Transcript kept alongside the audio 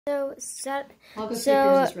So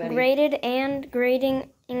grated and grating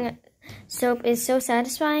soap is so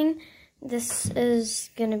satisfying. This is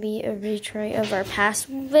going to be a retry of our past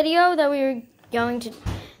video that we were going to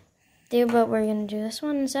do, but we're going to do this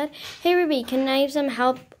one instead. Hey Ruby, can I have some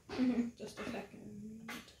help? Just a second.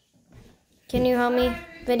 Can you help me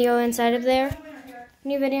video inside of there? Can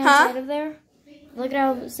you video inside of there? Look at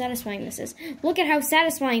how satisfying this is. Look at how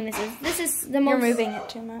satisfying this is. This is the most... You're moving it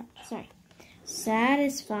too much. Sorry.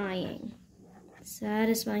 Satisfying.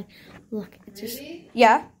 Satisfying. Look, it's just...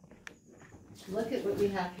 Yeah? Look at what we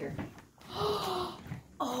have here.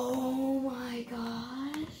 Oh my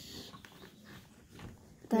gosh.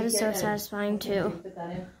 That is so satisfying too.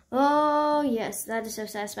 Oh yes, that is so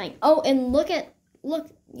satisfying. Oh, and look,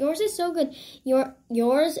 yours is so good. Your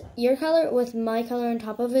color with my color on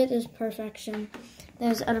top of it is perfection.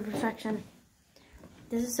 That is utter perfection.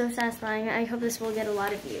 This is so satisfying. I hope this will get a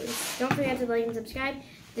lot of views. Don't forget to like and subscribe.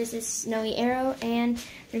 This is Snowy Arrow and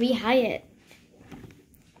Ruby Hyatt.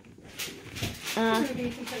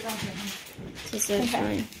 This is so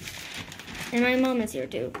fun. And my mom is here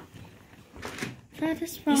too. That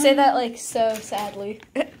is fun. You say that like so sadly.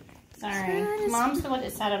 Sorry. Mom's the one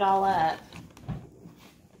that set it all up.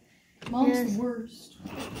 Mom's the worst.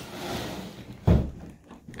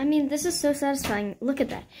 I mean, this is so satisfying. Look at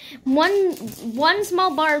that. One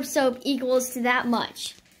small bar of soap equals to that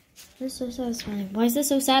much. This is so satisfying. Why is this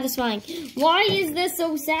so satisfying? Why is this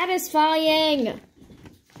so satisfying?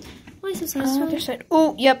 Why is this so satisfying?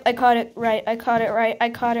 Oh, yep, I caught it right. I caught it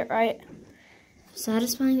right.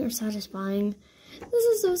 Satisfying or satisfying? This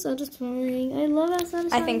is so satisfying. I love how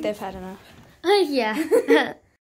satisfying. I think they've had enough. Yeah.